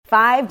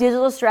5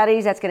 digital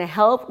strategies that's going to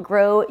help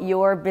grow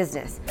your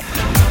business.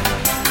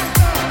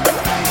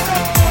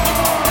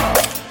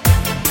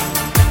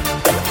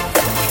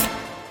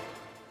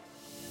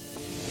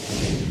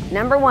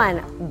 Number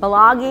 1,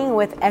 blogging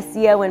with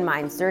SEO in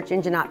mind, search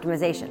engine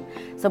optimization.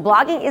 So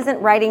blogging isn't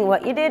writing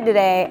what you did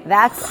today,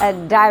 that's a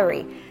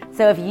diary.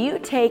 So if you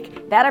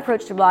take that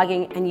approach to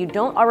blogging and you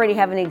don't already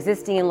have an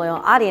existing and loyal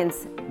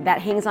audience that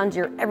hangs on to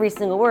your every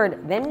single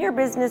word, then your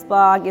business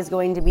blog is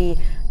going to be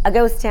a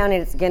ghost town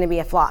and it's going to be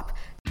a flop.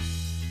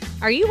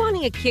 Are you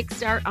wanting a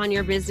kickstart on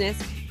your business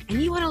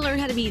and you want to learn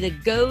how to be the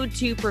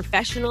go-to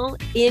professional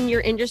in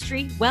your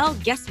industry? Well,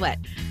 guess what?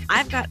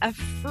 I've got a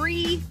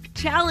free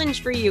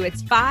challenge for you.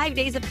 It's 5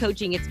 days of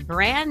coaching. It's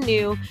brand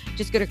new.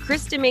 Just go to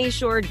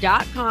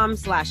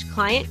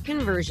KristaMashore.com/client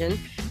conversion.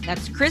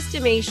 That's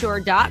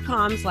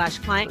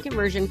KristaMashore.com/client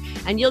conversion.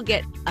 And you'll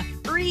get a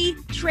free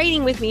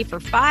training with me for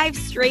 5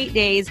 straight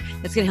days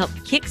that's going to help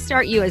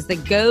kickstart you as the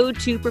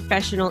go-to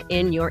professional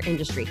in your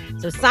industry.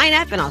 So sign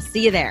up and I'll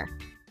see you there.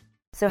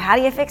 So how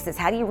do you fix this?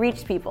 How do you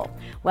reach people?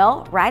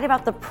 Well, write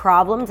about the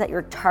problems that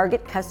your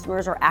target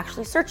customers are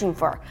actually searching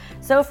for.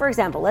 So for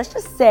example, let's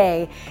just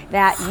say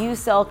that you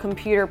sell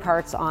computer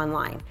parts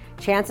online.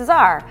 Chances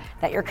are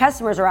that your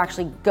customers are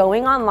actually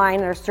going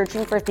online and are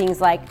searching for things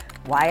like,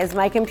 why is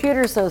my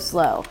computer so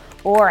slow?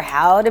 Or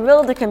how to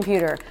build a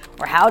computer?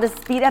 Or how to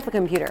speed up a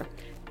computer?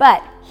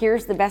 But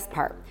here's the best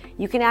part.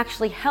 You can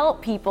actually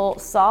help people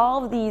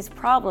solve these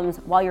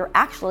problems while you're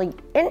actually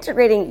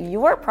integrating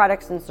your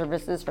products and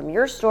services from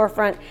your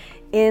storefront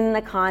in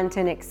the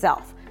content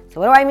itself.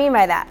 So what do I mean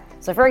by that?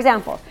 So for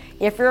example,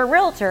 if you're a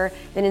realtor,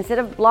 then instead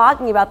of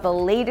blogging about the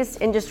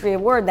latest industry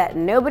award that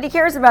nobody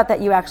cares about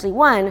that you actually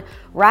won,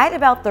 write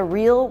about the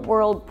real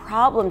world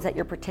problems that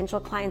your potential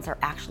clients are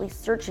actually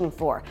searching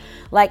for.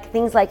 Like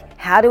things like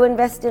how to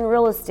invest in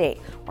real estate,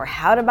 or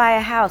how to buy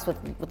a house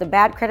with a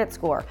bad credit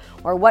score,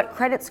 or what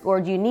credit score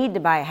do you need to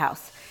buy a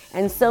house,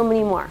 and so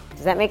many more.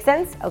 Does that make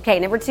sense? Okay,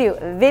 number 2,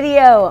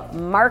 video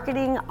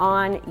marketing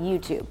on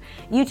YouTube.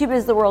 YouTube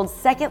is the world's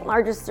 2nd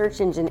largest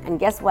search engine, and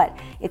guess what?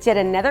 It's yet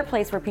another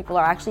place where people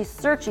are actually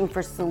searching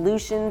for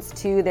solutions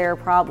to their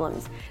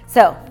problems.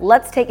 So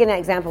let's take an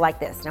example like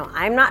this. Now,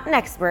 I'm not an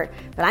expert,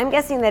 but I'm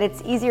guessing that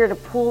it's easier to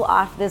pull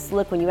off this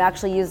look when you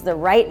actually use the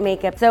right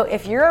makeup. So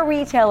if you're a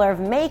retailer of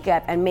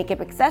makeup and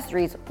makeup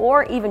accessories,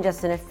 or even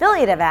just an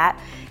affiliate of that,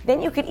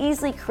 then you could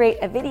easily create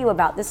a video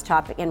about this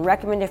topic and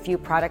recommend a few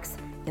products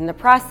in the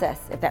process,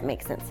 if that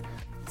makes sense.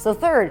 So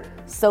 3rd,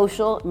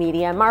 social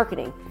media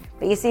marketing.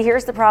 But you see,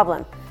 here's the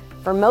problem.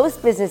 For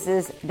most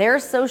businesses, their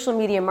social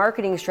media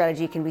marketing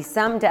strategy can be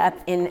summed up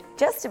in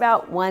just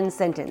about one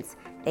sentence.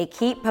 They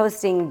keep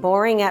posting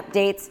boring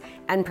updates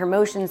and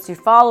promotions to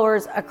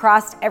followers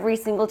across every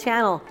single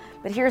channel.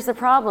 But here's the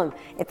problem.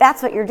 If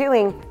that's what you're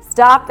doing,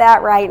 stop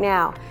that right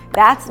now.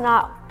 That's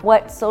not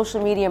what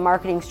social media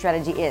marketing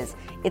strategy is.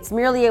 It's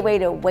merely a way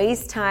to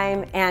waste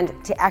time and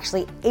to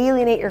actually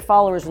alienate your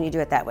followers when you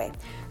do it that way.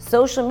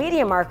 Social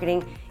media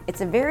marketing,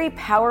 it's a very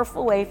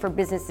powerful way for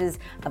businesses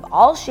of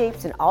all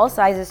shapes and all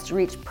sizes to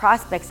reach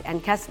prospects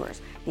and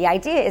customers. The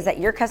idea is that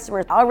your customer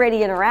is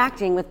already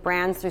interacting with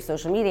brands through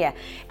social media.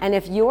 And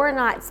if you're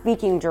not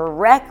speaking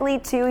directly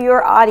to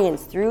your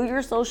audience through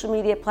your social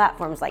media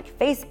platforms like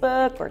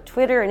Facebook or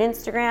Twitter and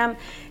Instagram,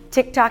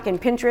 TikTok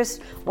and Pinterest,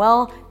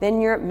 well,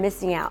 then you're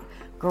missing out.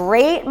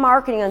 Great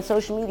marketing on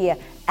social media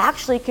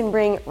actually can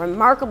bring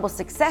remarkable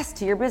success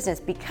to your business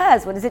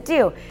because what does it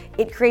do?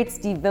 It creates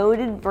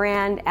devoted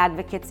brand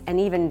advocates and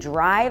even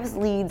drives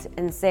leads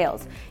and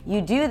sales. You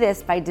do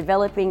this by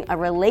developing a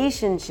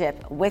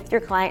relationship with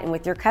your client and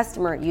with your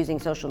customer using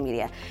social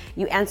media.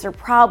 You answer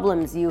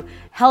problems, you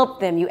help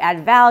them, you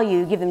add value,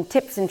 you give them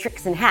tips and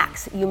tricks and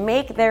hacks. You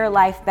make their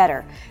life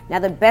better. Now,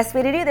 the best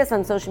way to do this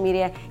on social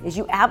media is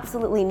you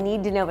absolutely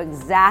need to know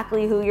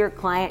exactly who your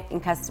client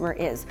and customer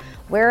is.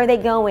 Where are they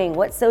going?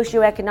 What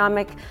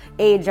socioeconomic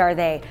age are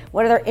they?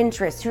 What are their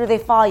interests? Who do they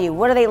follow you?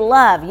 What do they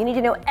love? You need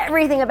to know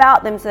everything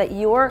about them so that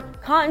your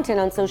content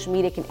on social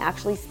media can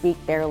actually speak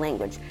their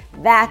language.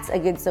 That's a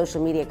good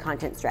social media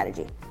content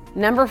strategy.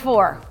 Number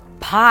 4,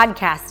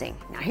 podcasting.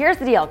 Now here's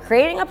the deal.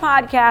 Creating a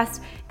podcast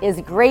is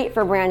great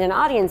for brand and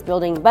audience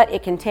building, but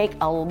it can take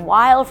a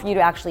while for you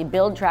to actually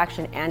build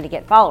traction and to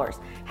get followers.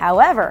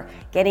 However,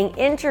 getting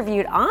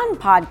interviewed on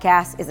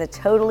podcasts is a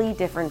totally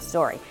different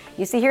story.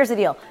 You see, here's the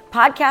deal.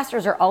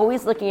 Podcasters are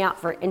always looking out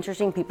for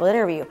interesting people to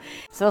interview.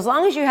 So as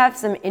long as you have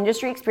some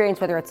industry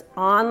experience, whether it's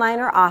online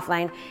or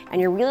offline,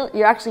 and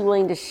you're actually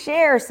willing to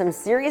share some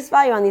serious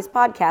value on these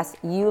podcasts,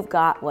 you've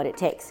got what it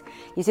takes.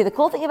 You see, the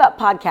cool thing about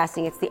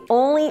podcasting, it's the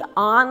only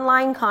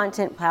online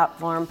content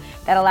platform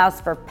that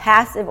allows for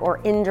passive or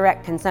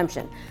indirect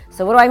consumption.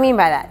 So what do I mean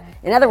by that?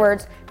 In other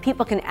words,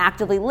 people can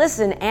actively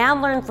listen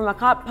and learn from a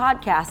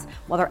podcast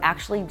while they're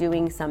actually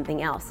doing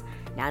something else.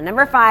 Now,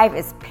 number 5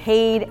 is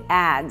paid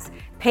ads.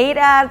 Paid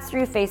ads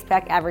through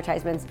Facebook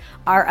advertisements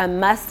are a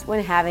must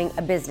when having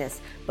a business,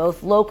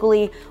 both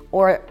locally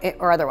or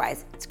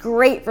otherwise. It's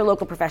great for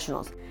local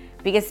professionals.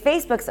 because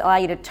Facebook's allow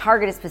you to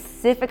target a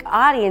specific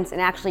audience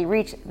and actually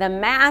reach the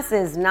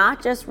masses,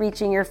 not just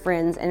reaching your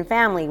friends and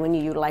family when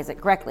you utilize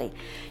it correctly.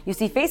 You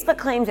see, Facebook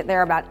claims that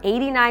they're about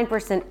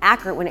 89%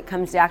 accurate when it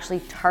comes to actually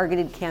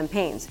targeted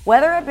campaigns.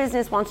 Whether a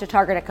business wants to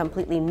target a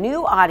completely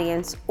new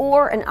audience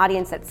or an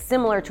audience that's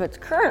similar to its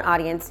current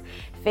audience,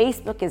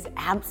 Facebook is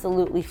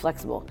absolutely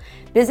flexible.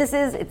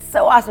 Businesses, it's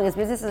so awesome because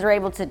businesses are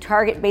able to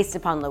target based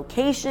upon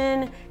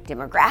location,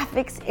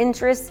 demographics,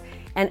 interests,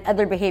 and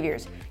other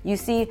behaviors. You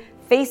see,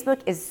 Facebook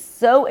is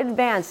so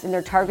advanced in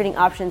their targeting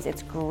options,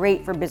 it's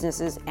great for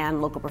businesses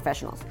and local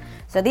professionals.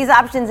 So these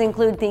options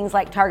include things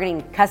like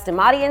targeting custom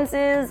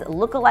audiences,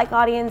 lookalike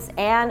audience,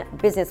 and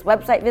business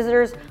website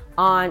visitors,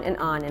 on and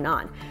on and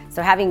on.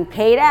 So having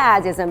paid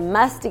ads is a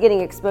must to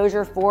getting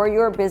exposure for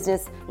your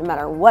business, no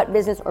matter what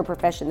business or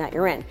profession that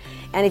you're in.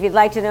 And if you'd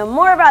like to know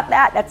more about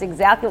that, that's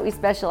exactly what we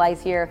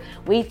specialize here.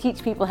 We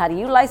teach people how to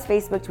utilize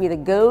Facebook to be the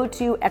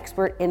go-to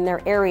expert in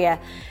their area.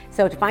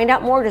 So to find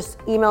out more, just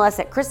email us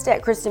at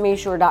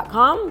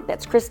Krista@KristaMashore.com.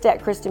 That's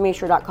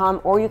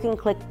Krista@KristaMashore.com, or you can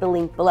click the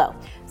link below.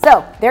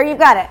 So there you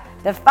got it.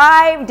 The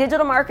 5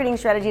 digital marketing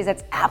strategies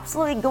that's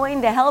absolutely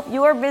going to help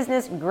your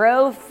business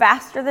grow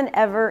faster than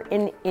ever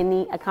in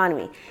any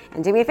economy.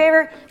 And do me a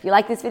favor, if you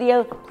like this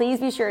video,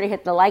 please be sure to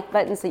hit the like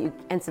button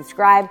and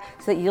subscribe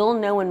so that you'll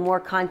know when more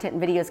content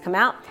and videos come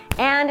out.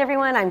 And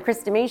everyone, I'm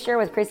Krista Mashore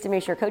with Krista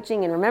Mashore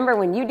Coaching. And remember,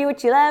 when you do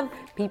what you love,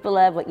 people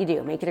love what you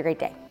do. Make it a great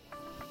day.